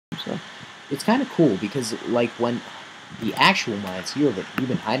it's kind of cool because like when the actual mines, you've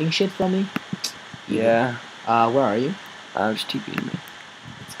been hiding shit from me. Yeah. Where are you? I'm just TPing me.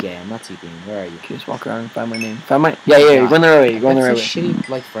 It's gay. I'm not TPing. Where are you? Okay, just walk around and find my name. Find my. Yeah. You're going the right way. You're going the right way. Shitty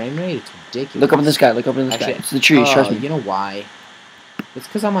like frame rate. It's ridiculous. Look up in the sky. Look up in the sky. It's the trees. Trust me. You know why? It's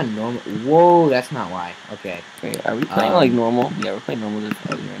because I'm on normal. Whoa, that's not why. Okay. Wait, are we playing like normal? Yeah, we're playing normal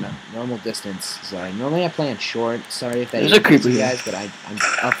difficulty right now. Normal distance. Sorry. Normally I play on short. Sorry if that There's a creeper you here, guys, but I'm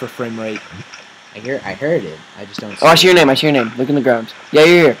up for frame rate. I heard it. I just don't. Oh, I see your name. I see your name. Look in the ground. Yeah,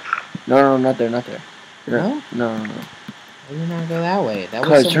 you're here. No, not there. Not there. No? No. Why did you not go that way? That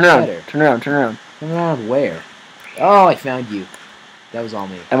was so turn around. better. Turn around. Turn around where? Oh, I found you. That was all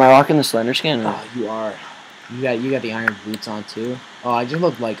me. Am I rocking the Slender skin? Or? Oh, you are. You got the iron boots on too. Oh, I just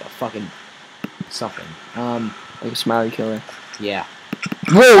look like a fucking something. Like a smiley killer. Yeah.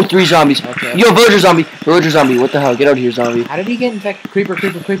 Whoa, 3 zombies. Okay. Yo, villager zombie. What the hell? Get out of here, zombie. How did he get infected? Creeper.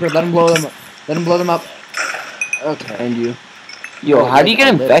 Let him blow them up. Okay. And you. Yo, how do you get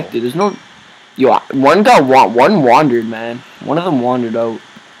infected? There's no. Yo, one wandered, man. One of them wandered out.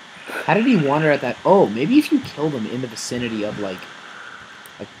 How did he wander at that? Oh, maybe if you kill them in the vicinity of like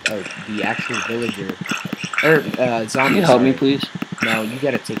the actual villager or zombie. Can you help me, please? No, you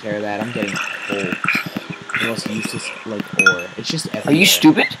gotta take care of that. I'm getting cold. The most useless like ore. It's just everywhere. Are you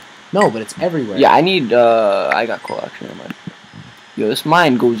stupid? No, but it's everywhere. Yeah, I need. I got coal actually. Never mind. Yo, this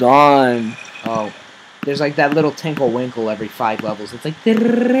mine goes on. Oh, there's like that little tinkle winkle every 5 levels. It's like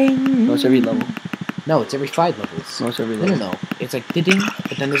ding. No, it's every level. No, it's every 5 levels. No, it's every level. No. It's like ding.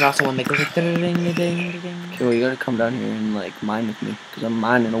 But then there's also one that goes like ding. Okay, well, you gotta come down here and like mine with me, cause I'm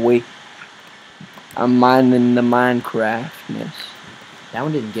mining away. I'm mining the Minecraftness. That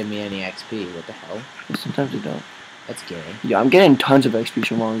one didn't give me any XP. What the hell? Sometimes they don't. That's gay. Yeah, I'm getting tons of XP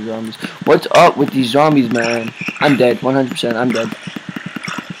from all these zombies. What's up with these zombies, man? I'm dead. 100%. I'm dead.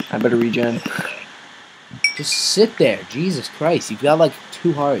 I better regen. Just sit there. Jesus Christ. You've got like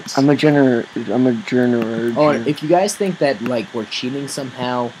 2 hearts. I'm a generator. Oh, and if you guys think that like we're cheating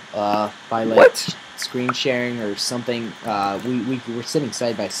somehow by like screen sharing or something, we're sitting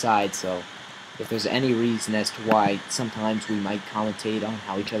side by side, so if there's any reason as to why sometimes we might commentate on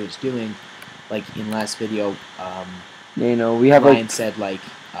how each other's doing, like in last video, you know, we have Ryan said like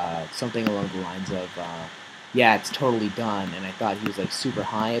something along the lines of yeah, it's totally done, and I thought he was like super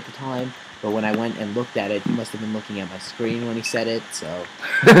high at the time, but when I went and looked at it, he must have been looking at my screen when he said it, so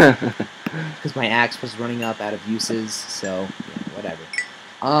because my axe was running up out of uses, so yeah, whatever.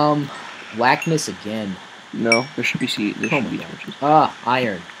 Blackness again. No, there should be torches. Ah,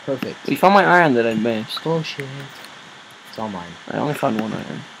 iron. Perfect. You found my iron that I missed. Bullshit. It's all mine. I only found 1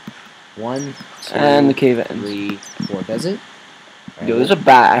 iron. 1, 2, and the cave ends. 3, 4. Does it? Right. Yo, there's a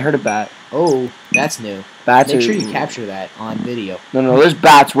bat. I heard a bat. Oh, that's new. Bats Make sure you capture that on video. No, there's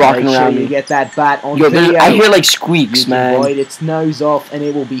bats walking around me. You get that bat on video. I hear like squeaks, man. You can bite its nose off, and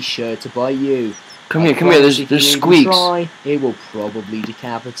it will be sure to bite you. Come here. There's squeaks. Try, it will probably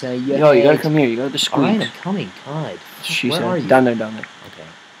decapitate you. Yo, you gotta come here. You got the squeaks. Alright, I'm coming. God. Where are you? Down there. Okay.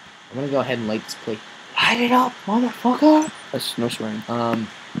 I'm gonna go ahead and light this plate. Light it up, motherfucker! That's no swearing.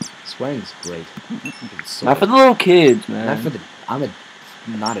 Swearing's great. Not for the little kids, man. Not for the. I'm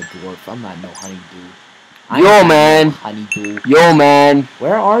not a dwarf. I'm not no honeydew. Yo, man. Honeydew. Yo, man.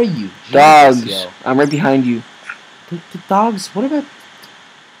 Where are you? Dogs. Jesus, I'm right behind you. The dogs. What about?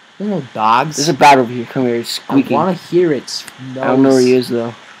 There's no dogs. There's a bat over here. Come here. It's squeaking. I want to hear it. I don't know where he is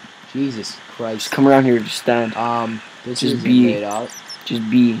though. Jesus Christ. Just come around here. Just stand. This just is be. Just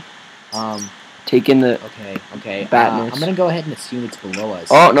be. Take in the. Okay. Batness. I'm gonna go ahead and assume it's below us.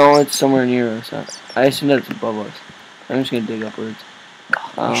 Oh no, it's somewhere near us. I assume that it's above us. I'm just gonna dig upwards.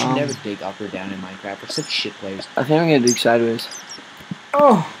 You should never dig up or down in Minecraft. We're such shit players. I think I'm gonna dig sideways.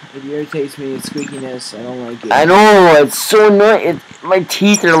 Oh, it irritates me. It's squeakiness. I don't like it. I know. It's so annoying. My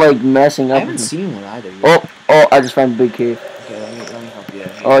teeth are like messing up. I haven't seen one either yet. Oh! I just found a big cave. Okay, let me help you.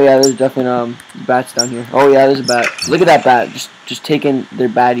 Oh yeah, there's definitely bats down here. Oh yeah, there's a bat. Look at that bat. Just taking their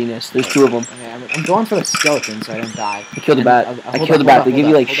battiness. There's 2 of them. Okay, I'm going for the skeleton so I don't die. I killed the bat. I killed the bat. They give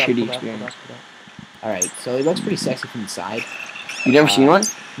you like shitty experience. Alright, so it looks pretty sexy from the side. You never seen one?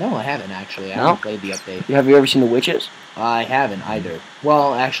 No, I haven't actually. I haven't played the update. Have you ever seen the witches? I haven't either.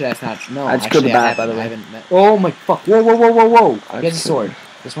 Well, actually, that's not. No, I just killed the bat, by the way. I haven't met. Oh my fuck! Whoa! Get the sword.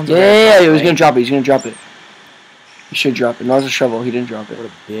 This one's. Yeah, he was gonna drop it. He's gonna drop it. He should drop it. No, it was a shovel. He didn't drop it. What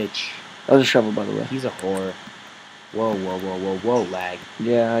a bitch. That was a shovel, by the way. He's a whore. Whoa, lag.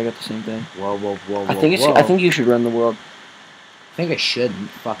 Yeah, I got the same thing. Whoa. I think you should run the world. I think I shouldn't.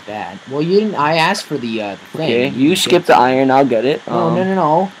 Fuck that. Well, you didn't. I asked for the thing. Okay, you skip the iron. I'll get it.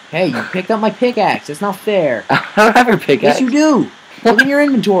 No. Hey, you picked up my pickaxe. That's not fair. I don't have your pickaxe. Yes, you do. Look in your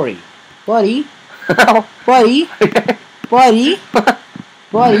inventory. buddy, How buddy, buddy,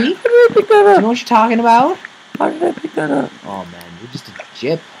 buddy. did I pick that You up? know what you're talking about? How did I pick that up? Oh man, you're just a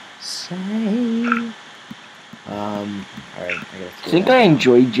gyp. Say. Alright, I gotta throw Think that I down.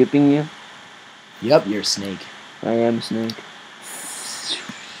 enjoy jipping you? Yep, you're a snake. I am a snake.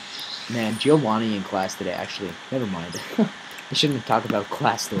 Man, Giovanni in class today, actually, never mind. I shouldn't have talked about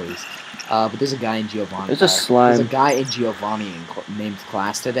class stories. But there's a guy in Giovanni. There's a slime. There's a guy in Giovanni named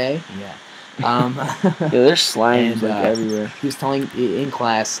class today. Yeah. Yeah, there's slimes And, like everywhere. He was telling in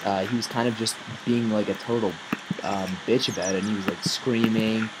class, he was kind of just being like a total bitch about it, and he was like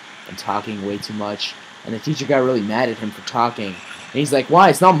screaming and talking way too much. And the teacher got really mad at him for talking. And he's like, "Why?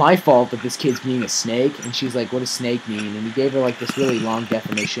 It's not my fault that this kid's being a snake." And she's like, "What does snake mean?" And he gave her like this really long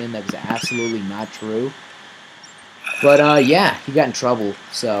definition that was absolutely not true. But yeah, he got in trouble.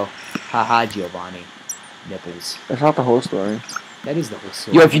 So, haha, Giovanni, nipples. That's not the whole story. That is the whole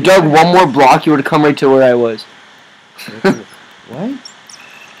story. Yo, if you dug one more block, you would have come right to where I was. What?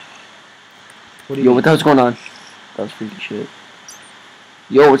 What do you Yo, mean? what the hell's going on? That was freaky shit.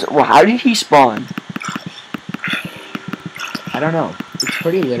 Yo, well, how did he spawn? I don't know. It's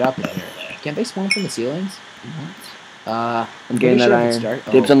pretty lit up in here. Can't they spawn from the ceilings? I'm pretty getting that sure if iron. it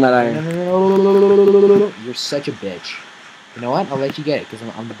start- Dibs on that iron. No. You're such a bitch. You know what? I'll let you get it because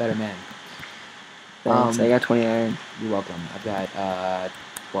I'm the better man. Thanks, I got 20 iron. You're welcome. I've got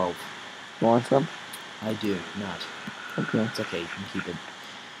 12. You want some? I do not. Okay. It's okay. You can keep it.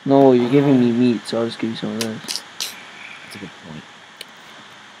 No, you're giving me meat, so I'll just give you some of this. That's a good point.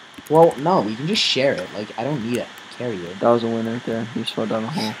 Well, no, we can just share it. Like, I don't need to carry it. That was a win right there. You just fell down a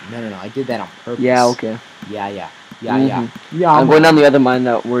hole. No. I did that on purpose. Yeah, okay. Yeah. Mm-hmm. Yeah. I'm going down the other mine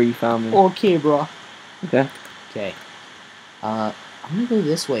that where you found me. Okay, bro. Okay. Okay. I'm gonna go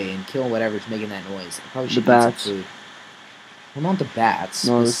this way and kill whatever's making that noise. I probably should The eat some bats. food. Well, not the bats.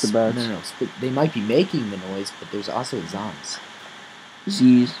 No, it's the bats. No. They might be making the noise, but there's also zombies.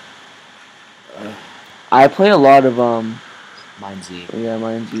 Z's. I play a lot of Mine's Z. Yeah,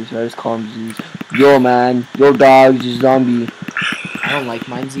 mine's Z, so I just call them Z's. Yo, man. Yo, dog. You zombie. I don't like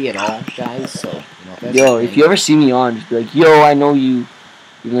Mine Z at all, guys. So if that's Yo, the if thing- you ever see me on, just be like, yo, I know you.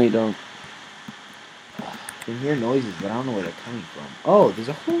 Even though you don't. I can hear noises, but I don't know where they're coming from. Oh, there's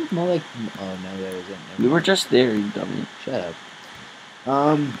a whole like. Oh no, there isn't. Never We were mind. just there, you dummy. Shut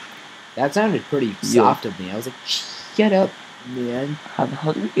up. That sounded pretty soft of me. I was like, shut up, man. How the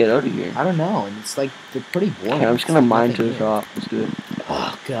hell did we get out of here? I don't know, and it's like they're pretty boring. Okay, I'm just gonna There's mine nothing to the here. top. Let's do it.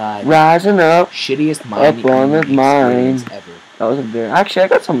 Oh god. Rising up. Shittiest mining Up on the experience mine. ever. That was a very. Actually, I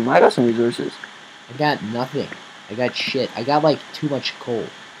got some resources. I got nothing. I got shit. I got like too much coal.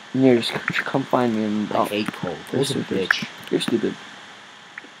 Here, just come find me and I hate coal. there's Coal's a surface. bitch. You're stupid.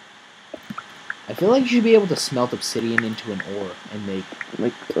 I feel like you should be able to smelt obsidian into an ore and make.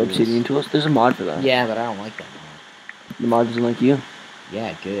 Like obsidian tools. There's a mod for that. Yeah, but I don't like that mod. The mod doesn't like you.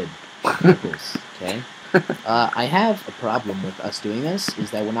 Yeah, good. Nipples, okay. I have a problem with us doing this.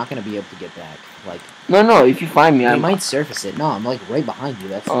 Is that we're not gonna be able to get back. Like, No. If you find me, I I might surface it. No, I'm like right behind you.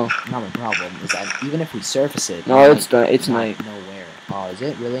 That's Oh. not my problem. Is that even if we surface it? No, we're, it's done. It's not night. Nowhere. Oh, is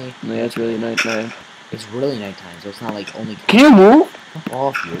it really? No, yeah, it's really night. It's really nighttime, so it's not like only. Can you move? Fuck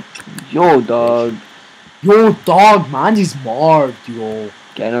off you. Yo, dog. Yo, dog, man is marked, yo.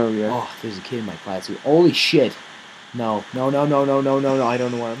 Get over here. Oh, there's a kid in my class who. Holy shit. No. I don't know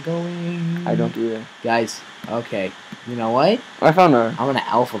where I'm going. I don't do that. Guys, okay. You know what? I found her. I'm gonna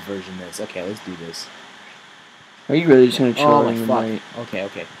alpha version this. Okay, let's do this. Are you really just gonna chill Oh my in the fuck. night?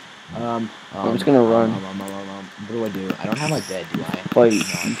 Okay. I'm just gonna run. What do? I don't have my bed, do I? Fight. No,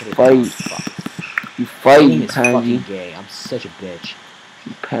 I'm gonna Fight. Fuck. You fight, Fighting you is fucking pansy. gay. I'm such a bitch.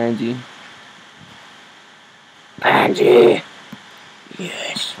 You pansy. Pansy!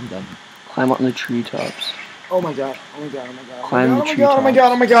 Yes. I'm done. Climb up in the treetops. Oh my god. Climb the Oh my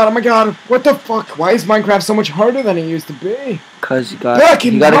god. What the fuck? Why is Minecraft so much harder than it used to be? Cause you Back got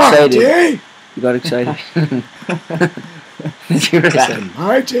in excited. my day! You got excited. Back in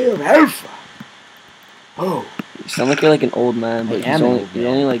My day of alpha. Oh. You sound like you're like an old man, but I am he's an only, old you're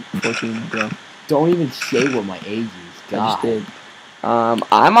man. only like 14, bro. Don't even say what my age is. I God. just did.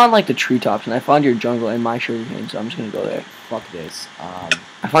 I'm on like the treetops, and I found your jungle and my sugarcane, so I'm just gonna go there. Fuck this.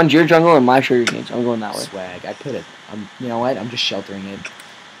 I found your jungle and my sugarcane, so I'm going that way. Swag. I put it. You know what? I'm just sheltering it.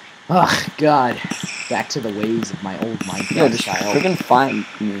 Oh God. Back to the ways of my old Minecraft Yo, just style. freaking find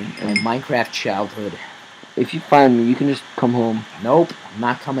me. My Minecraft childhood. If you find me, you can just come home. Nope. I'm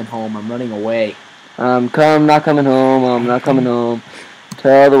not coming home. I'm running away. Not coming home. I'm not coming home.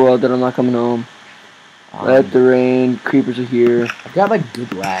 Tell the world that I'm not coming home. Let the rain. Creepers are here. I've got like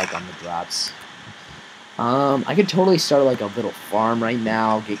good lag on the drops. I could totally start like a little farm right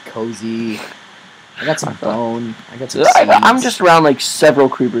now. Get cozy. I got some bone. I got some seeds. I'm just around like several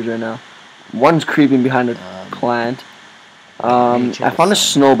creepers right now. One's creeping behind a plant. I found a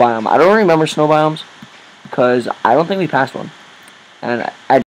snow biome. I don't remember snow biomes because I don't think we passed one. And I